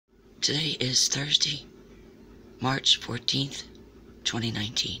Today is Thursday, March 14th,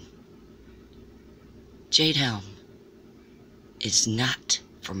 2019. JADE Helm is not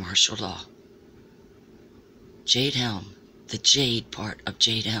for martial law. JADE Helm, the JADE part of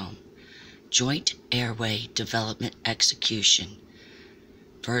JADE Helm, Joint Airway Development Execution,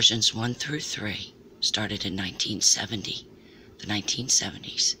 versions 1 through 3, started in 1970, the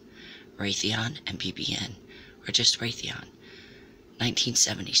 1970s. Raytheon and BBN, or just Raytheon,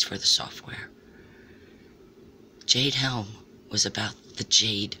 1970s for the software. JADE Helm was about the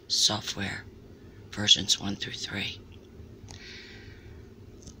JADE software, versions 1 through 3.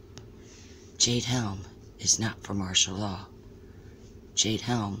 JADE Helm is not for martial law. JADE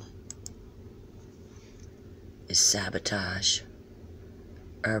Helm is sabotage,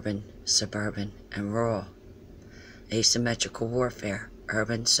 urban, suburban, and rural. Asymmetrical warfare,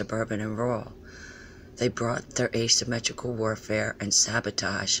 urban, suburban, and rural. They brought their asymmetrical warfare and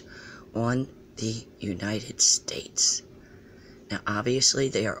sabotage on the United States. Now, obviously,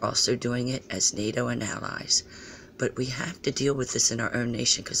 they are also doing it as NATO and allies, but we have to deal with this in our own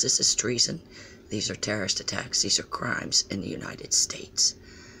nation because this is treason. These are terrorist attacks. These are crimes in the United States.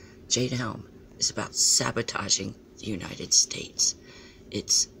 JADE Helm is about sabotaging the United States.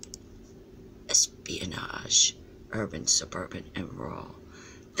 It's espionage, urban, suburban, and rural.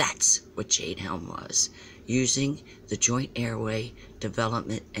 That's what JADE Helm was, using the Joint Airway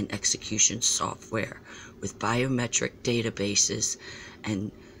Development and Execution software with biometric databases and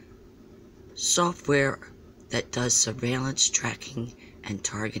software that does surveillance tracking and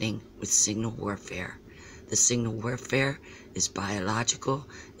targeting with signal warfare. The signal warfare is biological,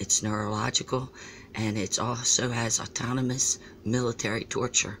 it's neurological, and it also has autonomous military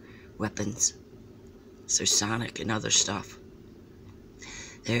torture weapons, so sonic and other stuff.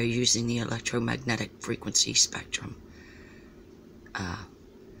 They're using the electromagnetic frequency spectrum.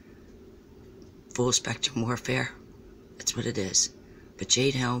 Full spectrum warfare, that's what it is. But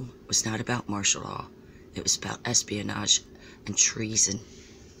JADE Helm was not about martial law. It was about espionage and treason.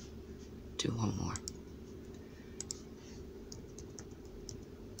 Do one more.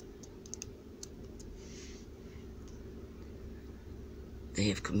 They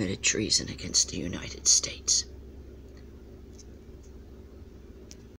have committed treason against the United States.